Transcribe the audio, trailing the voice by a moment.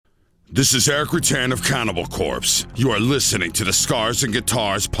This is Eric Rutan of Cannibal Corpse. You are listening to the Scars and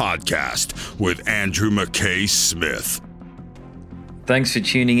Guitars podcast with Andrew McKay Smith. Thanks for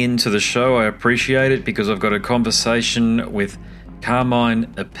tuning in to the show. I appreciate it because I've got a conversation with Carmine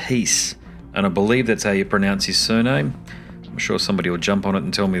Appice, and I believe that's how you pronounce his surname. I'm sure somebody will jump on it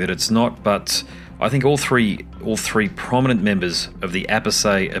and tell me that it's not, but I think all three prominent members of the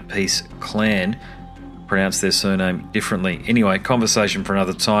Appice Appice clan pronounce their surname differently. Anyway, conversation for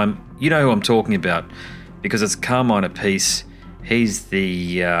another time. You know who I'm talking about because it's Carmine Appice. He's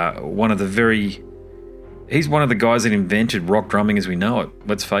one of the guys that invented rock drumming as we know it.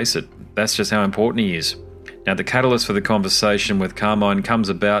 Let's face it, that's just how important he is. Now, the catalyst for the conversation with Carmine comes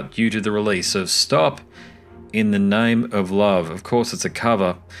about due to the release of Stop in the Name of Love. Of course, it's a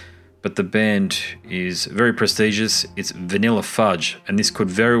cover, but the band is very prestigious. It's Vanilla Fudge, and this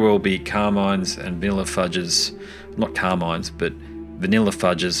could very well be Carmine's and Vanilla Fudge's, not Carmine's, but Vanilla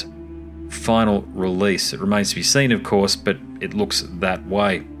Fudge's final release. It remains to be seen, of course, but it looks that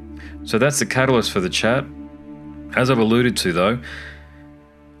way. So that's the catalyst for the chat. As I've alluded to, though,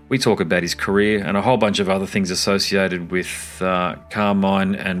 we talk about his career and a whole bunch of other things associated with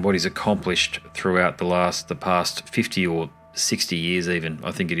Carmine and what he's accomplished throughout the past 50 or 60 years even,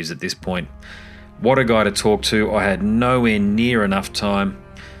 I think it is at this point. What a guy to talk to. I had nowhere near enough time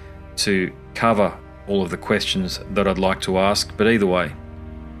to cover all of the questions that I'd like to ask, but either way,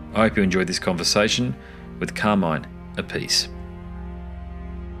 I hope you enjoyed this conversation with Carmine Appice.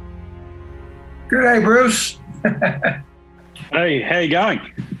 Good day, Bruce. Hey, how you going?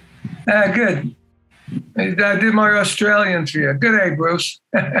 Good. I did my Australian for you. Good day, Bruce.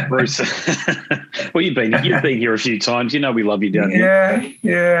 Bruce. Well, you've been here a few times. You know we love you down here.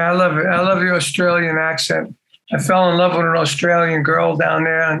 Yeah, I love it. I love the Australian accent. I fell in love with an Australian girl down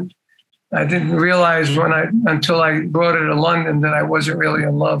there, and I didn't realize until I brought her to London that I wasn't really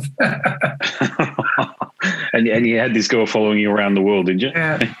in love. And you had this girl following you around the world, did you?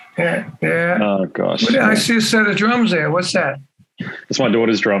 Yeah. Oh, gosh. I see a set of drums there. What's that? It's my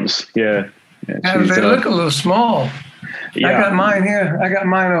daughter's drums. Yeah. They look a little small. Yeah. I got mine here. I got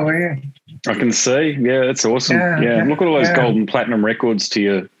mine over here. I can see. Yeah, that's awesome. Yeah. Look at all those gold and platinum records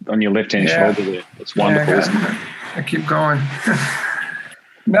on your left-hand shoulder there. It's wonderful. I keep going.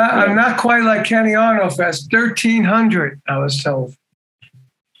 I'm not quite like Kenny Arnold. That's 1,300, I was told.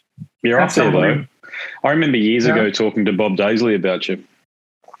 You're up there, though. I remember years ago talking to Bob Daisley about you.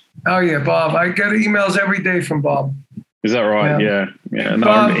 Oh, yeah, Bob. I get emails every day from Bob. Is that right? Yeah. No,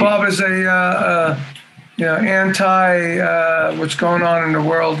 Bob is anti what's going on in the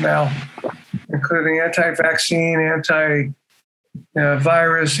world now, including anti-vaccine,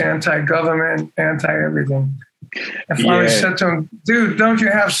 anti-virus, anti-government, anti-everything. I finally said to him, dude, don't you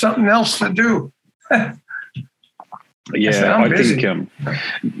have something else to do? I think,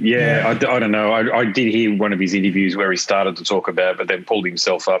 I don't know. I did hear one of his interviews where he started to talk about it, but then pulled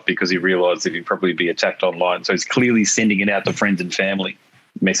himself up because he realised that he'd probably be attacked online. So he's clearly sending it out to friends and family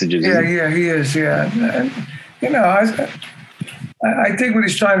messages. Yeah, he is. Yeah. And, I think what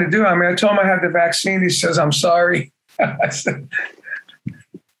he's trying to do. I mean, I told him I had the vaccine. He says, I'm sorry. I said,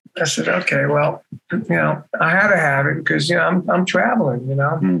 okay, well, I had to have it because, I'm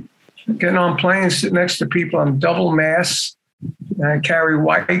traveling, Getting on planes, sitting next to people on double masks. I carry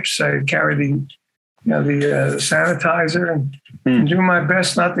wipes. I carry the sanitizer and do my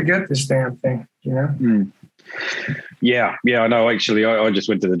best not to get this damn thing. Yeah, I know. Actually, I just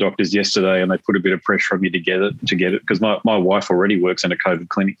went to the doctors yesterday, and they put a bit of pressure on me to get it because my wife already works in a COVID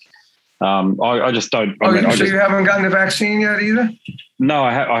clinic. I just don't. So you haven't gotten the vaccine yet either? No,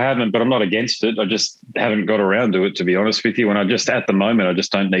 I haven't, but I'm not against it. I just haven't got around to it, to be honest with you. And at the moment, I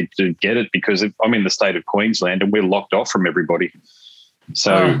just don't need to get it because I'm in the state of Queensland and we're locked off from everybody.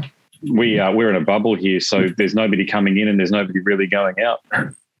 So we're in a bubble here. So there's nobody coming in and there's nobody really going out.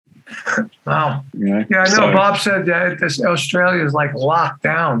 Wow. Yeah, I know. Bob said that Australia is like locked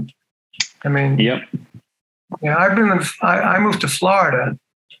down. I mean, yep. Yeah, I moved to Florida,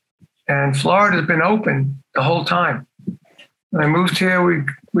 and Florida's been open the whole time. When I moved here,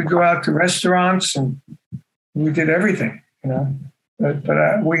 we go out to restaurants and we did everything,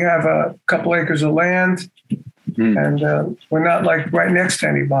 But we have a couple acres of land, and we're not like right next to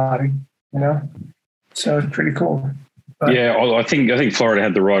anybody, So it's pretty cool. But, I think Florida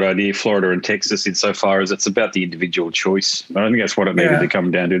had the right idea. Florida and Texas, insofar as it's about the individual choice. I don't think that's what it needed to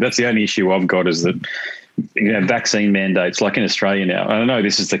come down to. That's the only issue I've got is that vaccine mandates, like in Australia now. I know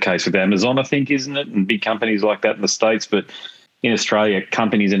this is the case with Amazon, I think, isn't it, and big companies like that in the States, but in Australia,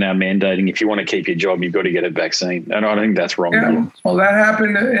 companies are now mandating if you want to keep your job, you've got to get a vaccine. And I think that's wrong. Yeah. Well, that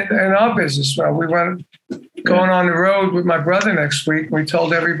happened in our business. Well, we went going on the road with my brother next week. We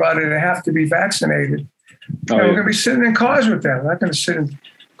told everybody they have to be vaccinated. We're going to be sitting in cars with them. We're not going to sit in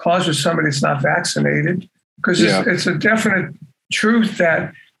cars with somebody that's not vaccinated, because it's a definite truth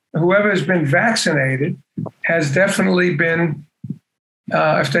that whoever has been vaccinated has definitely been,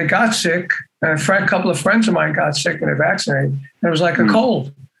 if they got sick, and a couple of friends of mine got sick and they're vaccinated, and it was like a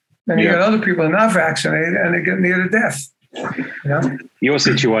cold. And you got other people that are not vaccinated and they get near to death. Your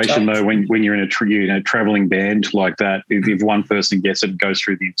situation, though, when you're in a traveling band like that, if one person gets it and goes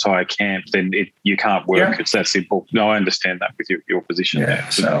through the entire camp, then you can't work. Yeah. It's that simple. No, I understand that with your position. Yeah.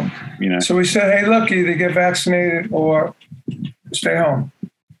 So we said, hey, look, either get vaccinated or stay home.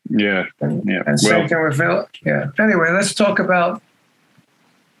 Yeah. And same thing with Phil. Yeah. Anyway, let's talk about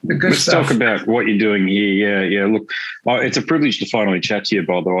the good stuff. Let's talk about what you're doing here. Yeah. Look, it's a privilege to finally chat to you,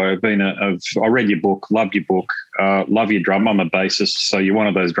 by the way. I read your book, loved your book, love your drum. I'm a bassist, so you're one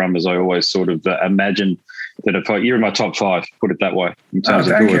of those drummers I always sort of imagine that if you're in my top 5, put it that way. In terms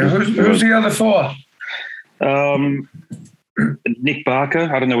thank you. Who's the other 4? Nick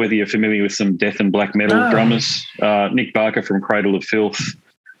Barker. I don't know whether you're familiar with some death and black metal drummers. Nick Barker from Cradle of Filth.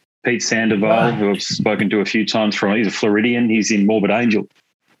 Pete Sandoval, who I've spoken to a few times he's a Floridian. He's in Morbid Angel.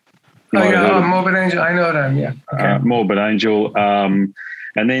 Morbid Angel. I know them. Yeah. Okay. Morbid Angel. And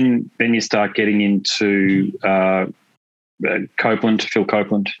then you start getting into Copeland, Phil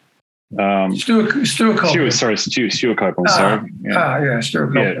Copeland. Stuart Copeland. Stuart Copeland. Stuart Copeland. Yeah.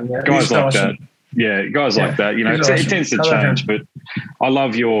 Guys like that. Yeah, guys like that. It tends to change, but I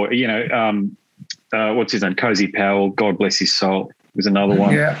love your, what's his name? Cozy Powell. God bless his soul. Was another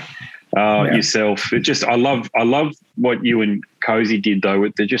one. Yourself. I love what you and Cozy did, though.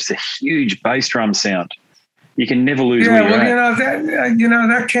 With just a huge bass drum sound. You can never lose.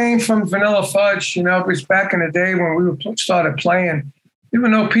 That came from Vanilla Fudge. It was back in the day when we started playing. There were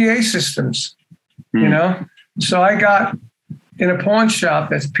no PA systems. So I got in a pawn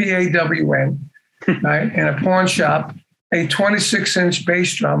shop. That's PAWN, right? In a pawn shop, a 26-inch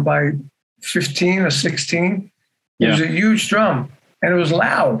bass drum by 15 or 16. It was a huge drum, and it was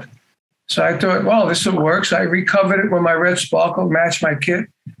loud. So I thought, well, this will work. So I recovered it with my red sparkle, matched my kit,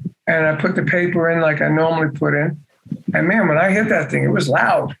 and I put the paper in like I normally put in. And man, when I hit that thing, it was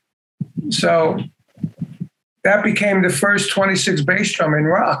loud. So that became the first 26 bass drum in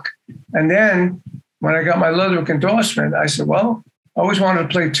rock. And then when I got my Ludwig endorsement, I said, well, I always wanted to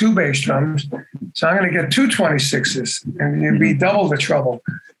play 2 bass drums. So I'm going to get 2 26s and it'd be double the trouble,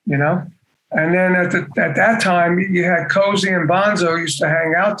 And then at that time, you had Cozy and Bonzo used to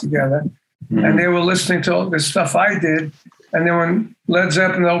hang out together, and they were listening to all the stuff I did. And then when Led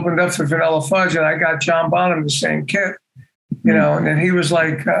Zeppelin opened up for Vanilla Fudge, and I got John Bonham the same kit, and then he was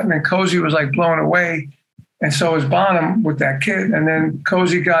like, and then Cozy was like blown away, and so was Bonham with that kit. And then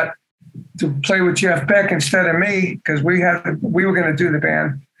Cozy got to play with Jeff Beck instead of me because we were going to do the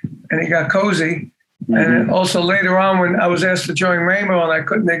band, and he got Cozy. And then also later on, when I was asked to join Rainbow and I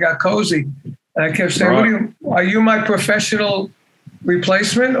couldn't, they got Cozy. And I kept saying, are you my professional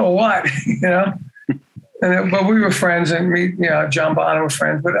replacement or what? But we were friends, and me, John Bonham were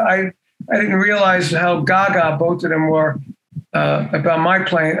friends. But I didn't realize how gaga both of them were about my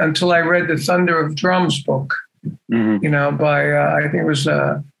playing until I read the Thunder of Drums book, by, I think it was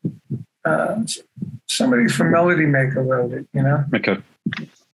somebody from Melody Maker wrote it, Okay.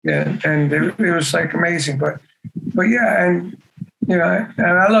 Yeah, and it was like amazing, but yeah, and and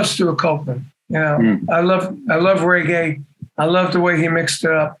I love Stuart Copeland. I love reggae. I love the way he mixed it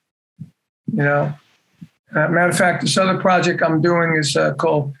up. Matter of fact, this other project I'm doing is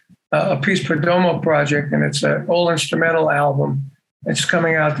called a Peace Perdomo project, and it's an all instrumental album. It's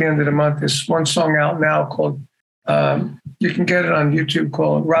coming out at the end of the month. There's one song out now called you can get it on YouTube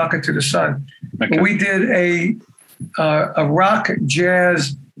called "Rocket to the Sun." Okay. We did a rock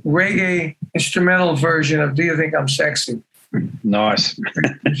jazz reggae instrumental version of Do You Think I'm Sexy? Nice.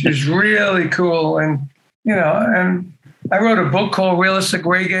 Which is really cool. And, and I wrote a book called Realistic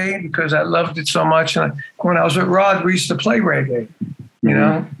Reggae because I loved it so much. And when I was with Rod, we used to play reggae.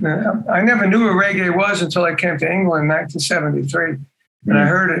 I never knew what reggae was until I came to England in 1973. And I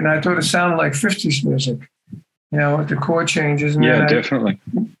heard it and I thought it sounded like 50s music, with the chord changes. And definitely.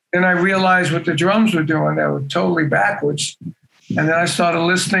 Then I realized what the drums were doing. They were totally backwards. And then I started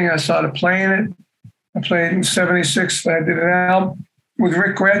listening. I started playing it. I played in 76. I did an album with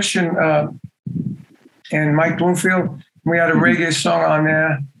Rick Gretsch and Mike Bloomfield. We had a reggae song on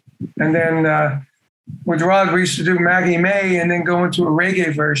there. And then with Rod, we used to do Maggie May and then go into a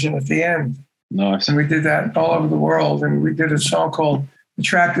reggae version at the end. Nice. And we did that all over the world. And we did a song called The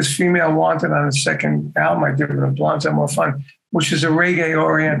Track Is Female Wanted on the second album I did with the Blondes Have More Fun, which is a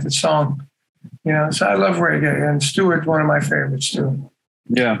reggae-oriented song. So I love reggae, and Stewart, one of my favorites too.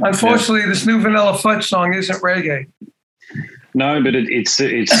 Yeah. Unfortunately, this new Vanilla Fudge song isn't reggae. No, but it's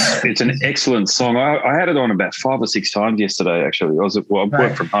an excellent song. I had it on about 5 or 6 times yesterday. Actually, I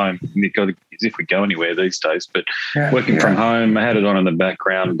work from home. As if we go anywhere these days, but working from home, I had it on in the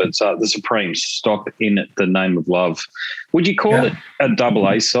background. But the Supremes, Stop in the Name of Love. Would you call it a double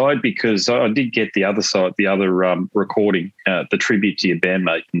A side? Because I did get the other side, the other recording, the tribute to your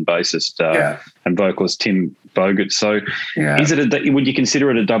bandmate and bassist and vocalist Tim Bogut. So, is it would you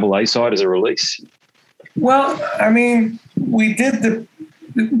consider it a double A side as a release? Well, I mean, we did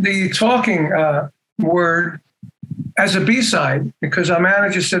the Talking Word as a B-side because our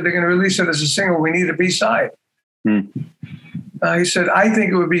manager said they're going to release it as a single. We need a B-side. He said, I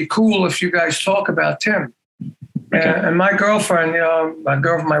think it would be cool if you guys talk about Tim. Okay. And my girlfriend,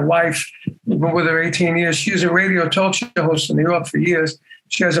 my wife, I've been with her 18 years. She's a radio talk show host in New York for years.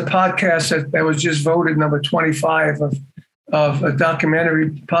 She has a podcast that was just voted number 25 of a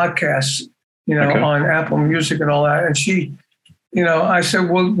documentary podcasts. On Apple Music and all that. And she, I said,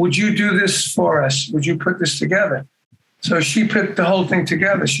 well, would you do this for us? Would you put this together? So she put the whole thing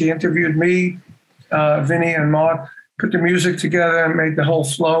together. She interviewed me, Vinny and Mark, put the music together and made the whole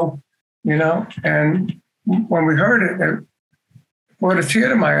flow, And when we heard it, it brought a tear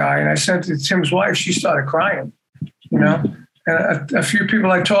to my eye. And I sent it to Tim's wife. She started crying, And a few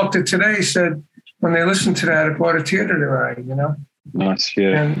people I talked to today said when they listened to that, it brought a tear to their eye, Nice,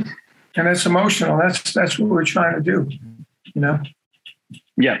 yeah. And that's emotional. That's what we're trying to do,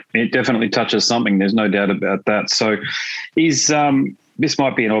 Yeah, it definitely touches something. There's no doubt about that. So this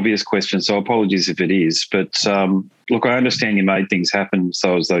might be an obvious question, so apologies if it is. But look, I understand you made things happen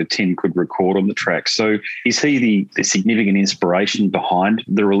so as though Tim could record on the track. So is he the significant inspiration behind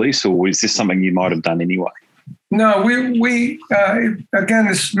the release, or is this something you might have done anyway? No, we again,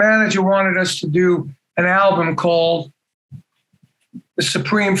 this manager wanted us to do an album called The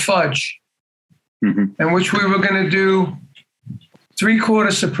Supreme Fudge, in which we were going to do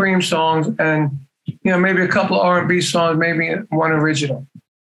 3/4 Supreme songs and maybe a couple of R&B songs, maybe one original.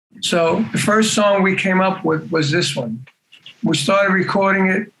 So the first song we came up with was this one. We started recording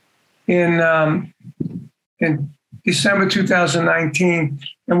it in December 2019,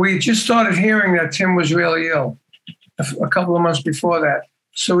 and we just started hearing that Tim was really ill a couple of months before that.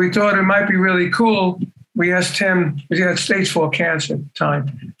 So we thought it might be really cool. We asked Tim, because he had stage 4 cancer at the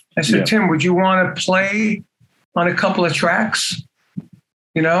time. I said, Tim, would you want to play on a couple of tracks?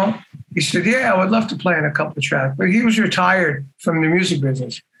 He said, yeah, I would love to play on a couple of tracks. But he was retired from the music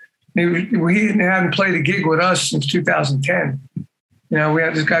business. He hadn't played a gig with us since 2010. We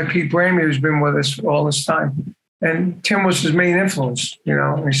had this guy, Pete Bramey, who's been with us all this time. And Tim was his main influence. He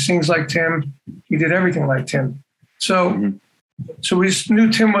sings like Tim. He did everything like Tim. So we knew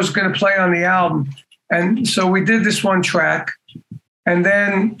Tim was going to play on the album. And so we did this one track, and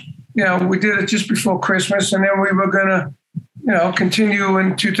then, we did it just before Christmas, and then we were going to, continue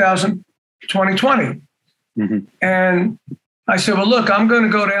in 2020. And I said, well, look, I'm going to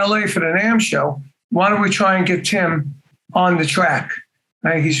go to LA for the NAMM show. Why don't we try and get Tim on the track?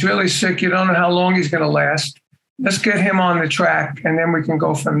 He's really sick. You don't know how long he's going to last. Let's get him on the track, and then we can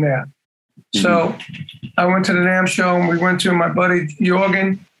go from there. So I went to the NAMM show, and we went to my buddy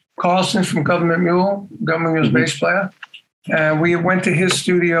Jorgen Carlson from Government Mule bass player. And we went to his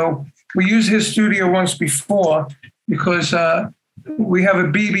studio. We used his studio once before because we have a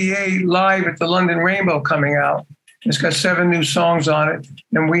BBA live at the London Rainbow coming out. It's got 7 new songs on it,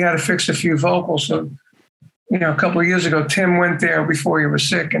 and we had to fix a few vocals. So, a couple of years ago, Tim went there before he was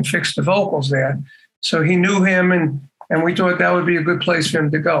sick and fixed the vocals there. So he knew him, and we thought that would be a good place for him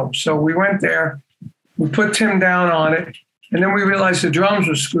to go. So we went there, we put Tim down on it, and then we realized the drums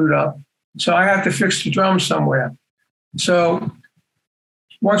were screwed up. So I had to fix the drums somewhere. So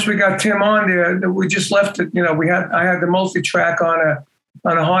once we got Tim on there, we just left it. I had the multi-track on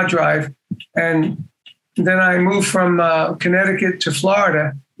a hard drive, and then I moved from Connecticut to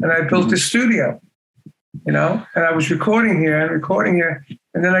Florida, and I built a studio. And I was recording here,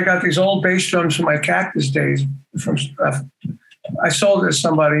 and then I got these old bass drums from my Cactus days. I sold it to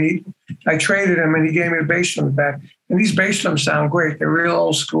somebody. I traded him, and he gave me a bass drum back. And these bass drums sound great. They're real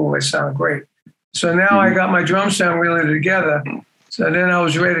old school. They sound great. So now I got my drum sound really together. So then I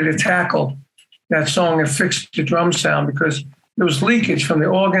was ready to tackle that song and fix the drum sound because there was leakage from the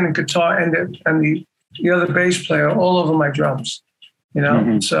organ and guitar and the other bass player all over my drums.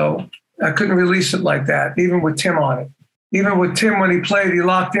 So I couldn't release it like that, even with Tim on it. Even with Tim, when he played, he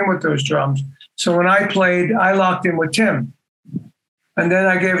locked in with those drums. So when I played, I locked in with Tim. And then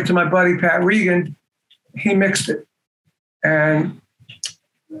I gave it to my buddy, Pat Regan. He mixed it. And,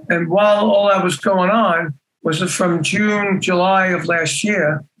 And while all that was going on, was from June, July of last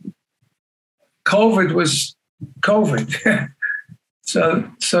year, COVID was COVID. So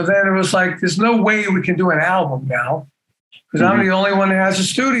then it was like, there's no way we can do an album now because I'm the only one that has a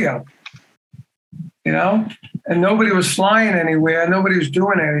studio, you know, and nobody was flying anywhere. Nobody was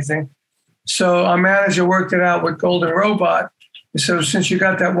doing anything. So our manager worked it out with Golden Robot. So since you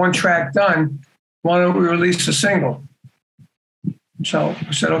got that one track done, why don't we release a single? So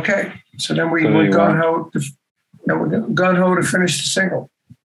I said, okay. So then we went gung-ho to finish the single.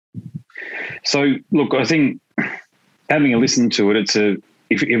 So look, I think having a listen to it,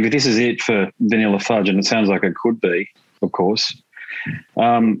 if this is it for Vanilla Fudge, and it sounds like it could be, of course,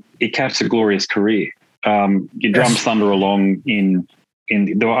 it caps a glorious career. Your drums thunder along in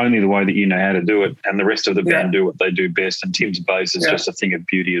only the way that you know how to do it, and the rest of the band do what they do best. And Tim's bass is just a thing of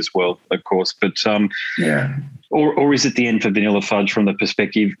beauty as well, of course. But or is it the end for Vanilla Fudge from the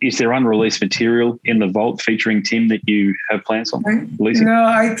perspective? Is there unreleased material in the vault featuring Tim that you have plans on releasing? No,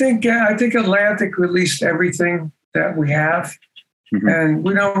 I think Atlantic released everything that we have, and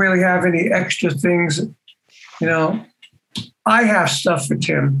we don't really have any extra things. You know, I have stuff for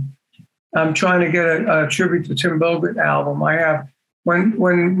Tim. I'm trying to get a tribute to Tim Bogert album. I have.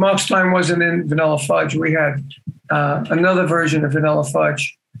 When Mark Stein wasn't in Vanilla Fudge, we had another version of Vanilla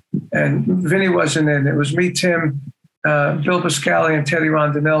Fudge, and Vinny wasn't in. It was me, Tim, Bill Pascali, and Teddy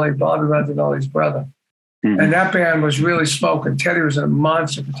Rondinelli, Bobby Rondinelli's brother. And that band was really smoking. Teddy was a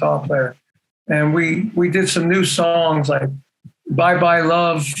monster guitar player. And we did some new songs like Bye Bye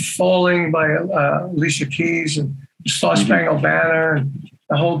Love, Falling by Alicia Keys, and Star Spangled Banner, and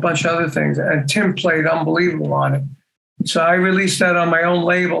a whole bunch of other things. And Tim played unbelievable on it. So I released that on my own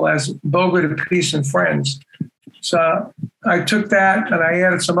label as Bogert, Peace and Friends. So I took that and I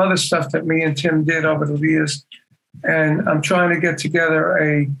added some other stuff that me and Tim did over the years. And I'm trying to get together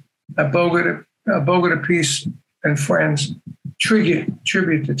a Bogert, Peace and Friends tribute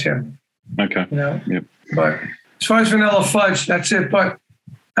to Tim. Okay. You know? Yep. But as far as Vanilla Fudge, that's it. But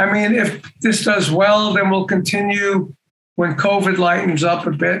I mean, if this does well, then we'll continue when COVID lightens up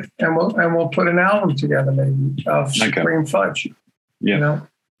a bit, and we'll put an album together maybe of Supreme Fudge. Yeah. You know?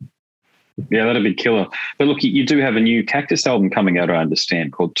 Yeah, that'd be killer. But look, you do have a new Cactus album coming out, I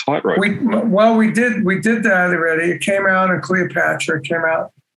understand, called Tightrope. We did that already. It came out in Cleopatra. It came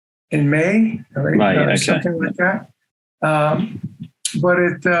out in May, something like that. But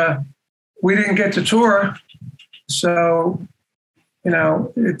we didn't get to tour, so you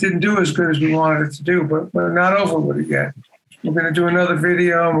know it didn't do as good as we wanted it to do. But we're not over with it yet. We're going to do another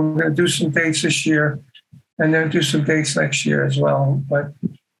video, and we're going to do some dates this year, and then do some dates next year as well. But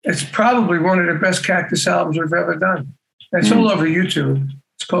it's probably one of the best Cactus albums we've ever done. And it's all over YouTube.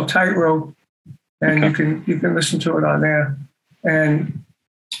 It's called Tightrope, and you can listen to it on there. And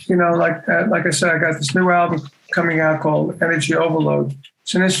you know, like I said, I got this new album coming out called Energy Overload.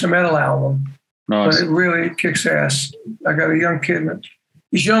 It's an instrumental album, but it really kicks ass. I got a young kid.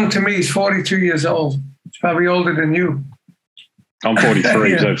 He's young to me. He's 42 years old. He's probably older than you. I'm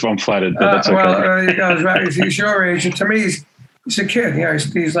 43, so I'm flattered, but that's okay. Well, he's your age. And to me, he's a kid. You know,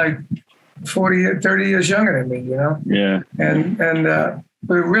 he's like 30 years younger than me, you know? Yeah. And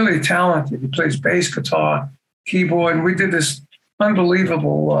we're really talented. He plays bass, guitar, keyboard. And we did this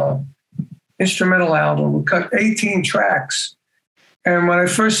unbelievable instrumental album. We cut 18 tracks. And when I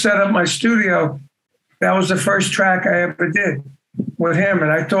first set up my studio, that was the first track I ever did with him.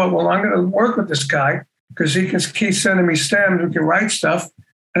 And I thought, well, I'm going to work with this guy because he can keep sending me stems. We can write stuff.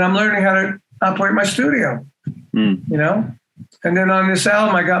 And I'm learning how to operate my studio, you know? And then on this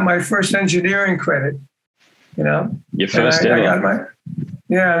album, I got my first engineering credit, you know? Your first ever.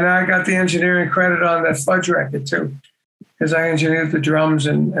 And I got the engineering credit on that Fudge record too, because I engineered the drums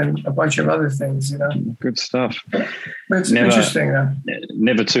and a bunch of other things, you know? Good stuff. But it's interesting, though.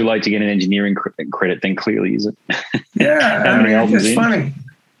 Never too late to get an engineering credit then, clearly, is it? Yeah, I mean, it's funny.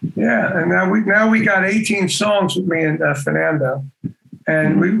 Yeah, and now we got 18 songs with me and Fernando.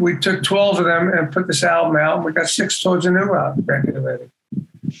 And we took 12 of them and put this album out. And we got 6 towards a new record already.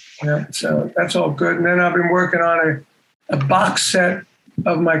 Yeah, so that's all good. And then I've been working on a box set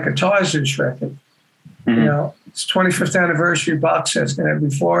of my Guitar Zeus record. You know, it's 25th anniversary box set. It's going to be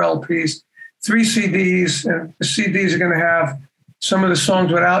 4 LPs, 3 CDs, and the CDs are going to have some of the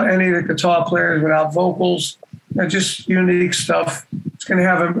songs without any of the guitar players, without vocals, just unique stuff. It's going to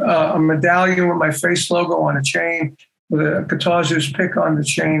have a medallion with my face logo on a chain, with a Guitar Zeus pick on the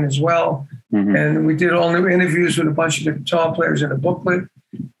chain as well. And we did all new interviews with a bunch of the guitar players in a booklet.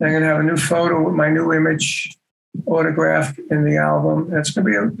 I'm going to have a new photo with my new image autographed in the album. And it's going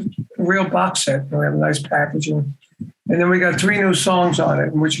to be a real box set. We have a nice packaging. And then we got 3 new songs on it,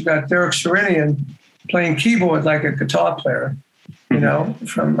 in which you got Derek Sherinian playing keyboard like a guitar player, you know,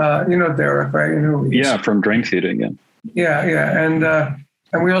 from, you know Derek, right? You know who he is. Yeah, from Dream Theater, yeah. Yeah.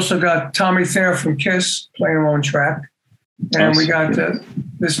 And we also got Tommy Thayer from Kiss playing one track. And we got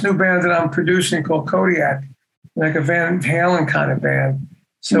this new band that I'm producing called Kodiak, like a Van Halen kind of band.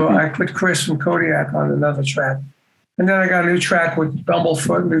 So I put Chris from Kodiak on another track. And then I got a new track with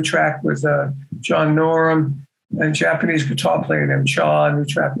Bumblefoot, new track with John Norum, and Japanese guitar player named Cha, a new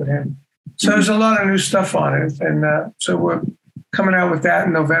track with him. So there's a lot of new stuff on it. And so we're coming out with that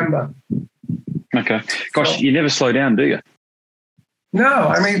in November. Okay. Gosh, you never slow down, do you? No,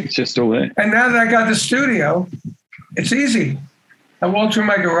 I mean... It's just all there. And now that I got the studio, it's easy. I walk through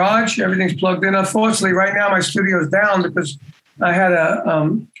my garage, everything's plugged in. Unfortunately, right now my studio is down because I had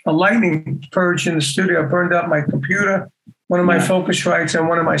a lightning purge in the studio, burned up my computer, one of my Focusrites, and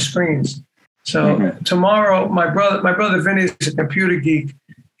one of my screens. So tomorrow, my brother Vinny is a computer geek.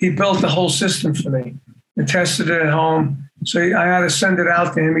 He built the whole system for me and tested it at home. So I had to send it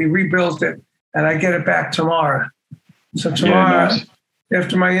out to him. He rebuilt it, and I get it back tomorrow. So tomorrow,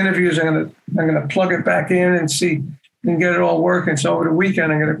 after my interviews, I'm gonna plug it back in and see and get it all working. So over the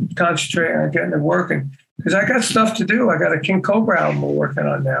weekend, I'm gonna concentrate on getting it working because I got stuff to do. I got a King Cobra album we're working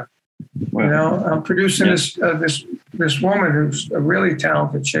on now. Wow. You know, I'm producing this woman who's a really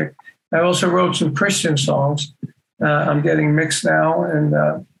talented chick. I also wrote some Christian songs. I'm getting mixed now,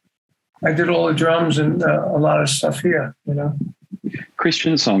 and I did all the drums and a lot of stuff here. You know,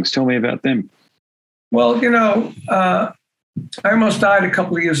 Christian songs. Tell me about them. Well, you know, I almost died a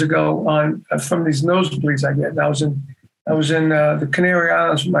couple of years ago from these nosebleeds I get. I was in the Canary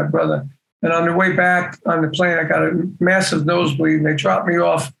Islands with my brother, and on the way back on the plane, I got a massive nosebleed, and they dropped me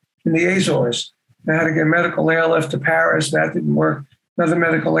off in the Azores. I had to get medical airlift to Paris. That didn't work. Another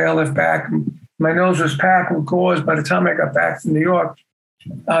medical airlift back. My nose was packed with gauze. By the time I got back to New York,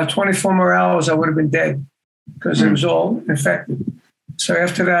 24 more hours, I would have been dead because it was all infected. So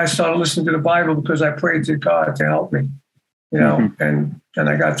after that, I started listening to the Bible because I prayed to God to help me, you know, and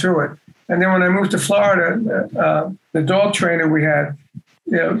I got through it. And then when I moved to Florida, the dog trainer we had,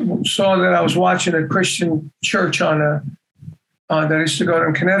 you know, saw that I was watching a Christian church that I used to go to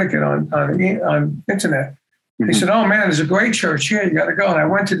in Connecticut on internet. He said, "Oh man, there's a great church here. You got to go." And I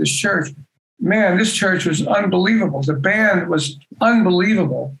went to this church. Man, this church was unbelievable. The band was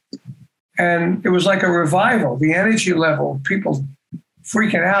unbelievable, and it was like a revival. The energy level, people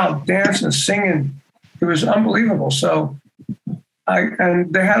freaking out, dancing, singing. It was unbelievable. So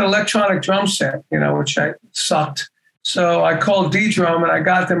and they had electronic drum set, you know, which I sucked. So I called D-Drum and I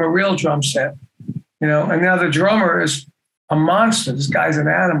got them a real drum set, you know, and now the drummer is a monster. This guy's an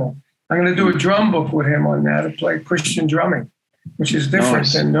animal. I'm going to do a drum book with him on how to play Christian drumming, which is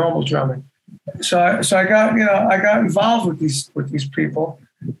different than normal drumming. So I got involved with these people,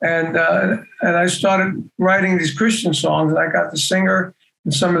 and I started writing these Christian songs. And I got the singer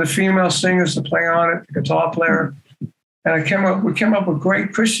and some of the female singers to play on it, the guitar player, and we came up with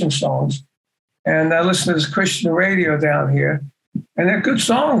great Christian songs. And I listened to this Christian radio down here, and they're good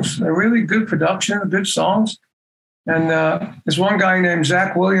songs. They're really good production, good songs. And there's one guy named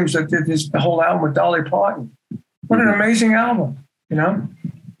Zach Williams that did the whole album with Dolly Parton. What an amazing album, you know?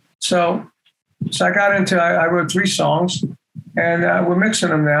 So I got into, I wrote 3 songs, and we're mixing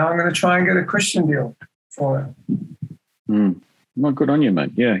them now. I'm going to try and get a Christian deal for it. Well, good on you,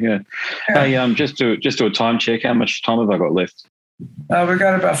 mate. Yeah. Hey, just do a time check. How much time have I got left? We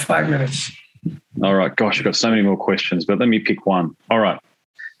got about 5 minutes. All right. Gosh, I've got so many more questions, but let me pick one. All right.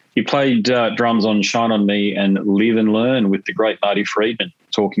 You played drums on Shine On Me and Live and Learn with the great Marty Friedman,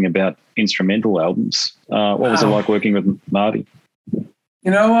 talking about instrumental albums. What was it like working with Marty?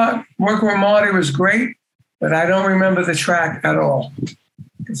 You know what? Working with Marty was great, but I don't remember the track at all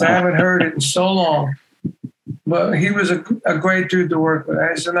because I haven't heard it in so long. But he was a great dude to work with.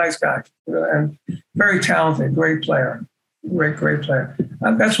 He's a nice guy and very talented, great player. Great player.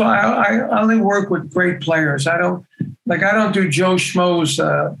 That's why I only work with great players. I don't do Joe Schmo's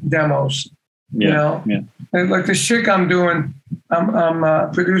demos. You know, and like this chick I'm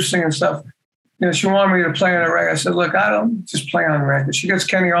producing and stuff. You know, she wanted me to play on a record. I said, "Look, I don't just play on records." She gets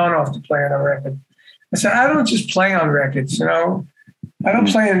Kenny Arnoff to play on a record. I said, "I don't just play on records. You know, I don't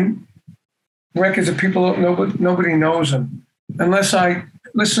play in records that nobody knows them unless I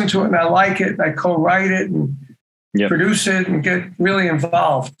listen to it and I like it. And I co-write it and produce it and get really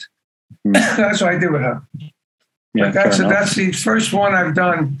involved." That's what I did with her. But that's the first one I've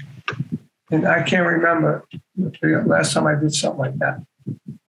done, and I can't remember the last time I did something like that.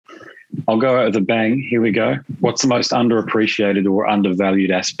 I'll go out with a bang. Here we go. What's the most underappreciated or undervalued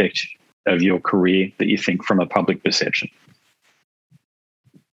aspect of your career that you think from a public perception?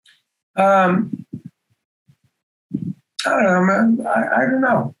 I don't know, man. I don't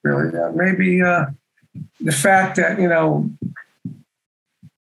know, really. Maybe the fact that,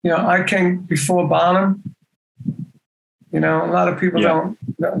 I came before Bonham. A lot of people don't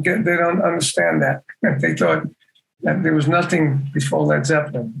understand that. They thought that there was nothing before Led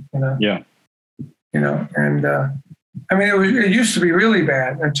Zeppelin, Yeah. And it used to be really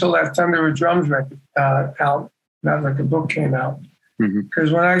bad until that Thunder of Drums record out, not like a book came out.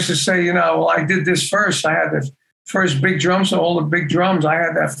 Because when I used to say, I did this first, I had the first big drum, so all the big drums, I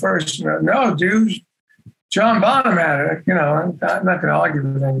had that first. No, dude, John Bonham had it. I'm not going to argue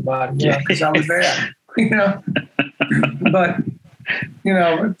with anybody, because I was there, But,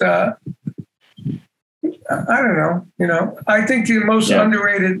 I don't know. I think the most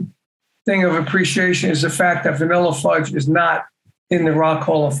underrated thing of appreciation is the fact that Vanilla Fudge is not in the Rock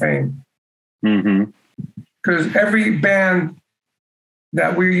Hall of Fame. Because every band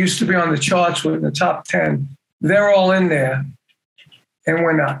that we used to be on the charts with in the top 10, they're all in there, and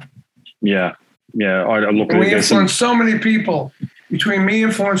we're not. Yeah. I look at we influenced so many people. Between me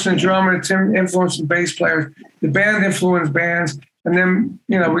influencing the drummer, Tim influencing bass players, the band influenced bands, and then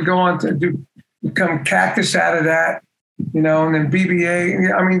we go on to become Cactus out of that, and then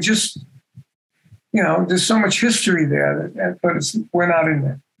BBA. I mean, just there's so much history there, but we're not in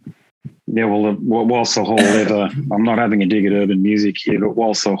there. Yeah, well, whilst the Hall I'm not having a dig at urban music here, but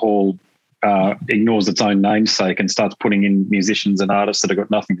whilst the Hall ignores its own namesake and starts putting in musicians and artists that have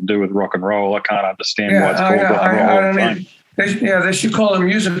got nothing to do with rock and roll, I can't understand why it's called Rock and Roll Hall of Fame. They should call it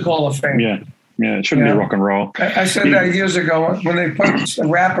Music Hall of Fame. Yeah, it shouldn't be rock and roll. I said that years ago when they put a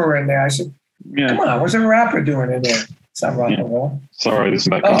rapper in there. I said, come on, what's a rapper doing in there? It's not rock and roll. Sorry, this is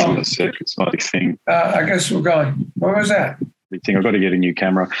back on the set. It's my thing. I guess we're going. What was that? Thing. I've got to get a new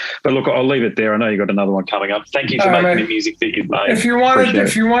camera. But look, I'll leave it there. I know you've got another one coming up. Thank you for making the music that you've made. If you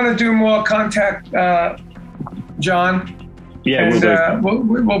want to do more, contact John. Yeah, and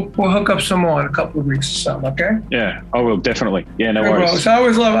we'll hook up some more in a couple of weeks or something. Okay. Yeah, I will definitely. Yeah, no worries. So I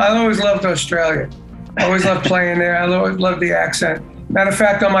always loved Australia. I always loved playing there. I always loved the accent. Matter of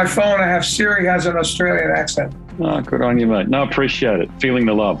fact, on my phone, I have Siri has an Australian accent. Oh, good on you, mate. No, I appreciate it. Feeling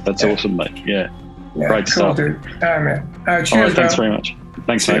the love. That's awesome, mate. Yeah. Great cool, stuff. Dude. All right, man. All right, cheers, all right, thanks very much.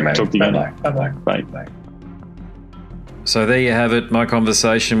 Thanks, mate. Talk to you again. Bye-bye. Bye. So there you have it, my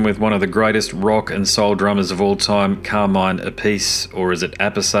conversation with one of the greatest rock and soul drummers of all time, Carmine Appice, or is it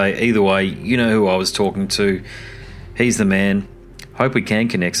Appice? Either way, you know who I was talking to. He's the man. Hope we can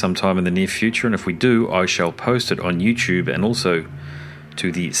connect sometime in the near future, and if we do, I shall post it on YouTube and also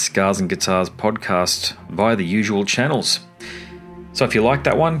to the Scars and Guitars podcast via the usual channels. So if you like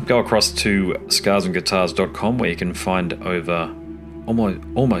that one, go across to scarsandguitars.com where you can find over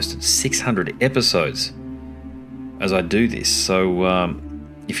almost 600 episodes as I do this. So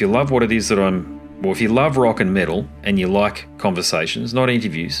if you love what it is that if you love rock and metal and you like conversations, not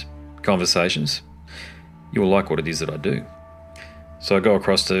interviews, conversations, you will like what it is that I do. So go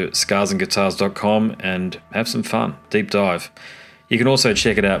across to scarsandguitars.com and have some fun, deep dive. You can also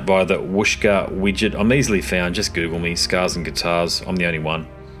check it out via the Whooshkaa widget. I'm easily found. Just Google me, Scars and Guitars. I'm the only one.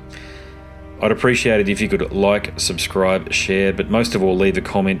 I'd appreciate it if you could like, subscribe, share, but most of all, leave a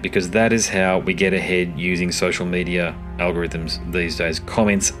comment because that is how we get ahead using social media algorithms these days.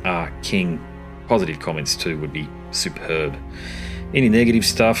 Comments are king. Positive comments too would be superb. Any negative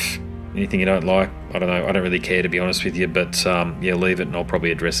stuff, anything you don't like, I don't know. I don't really care, to be honest with you, but leave it and I'll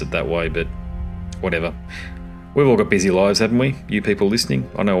probably address it that way, but whatever. We've all got busy lives, haven't we? You people listening,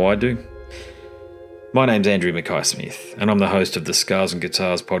 I know I do. My name's Andrew Mackay-Smith, and I'm the host of the Scars and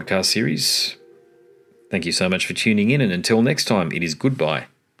Guitars podcast series. Thank you so much for tuning in, and until next time, it is goodbye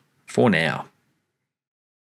for now.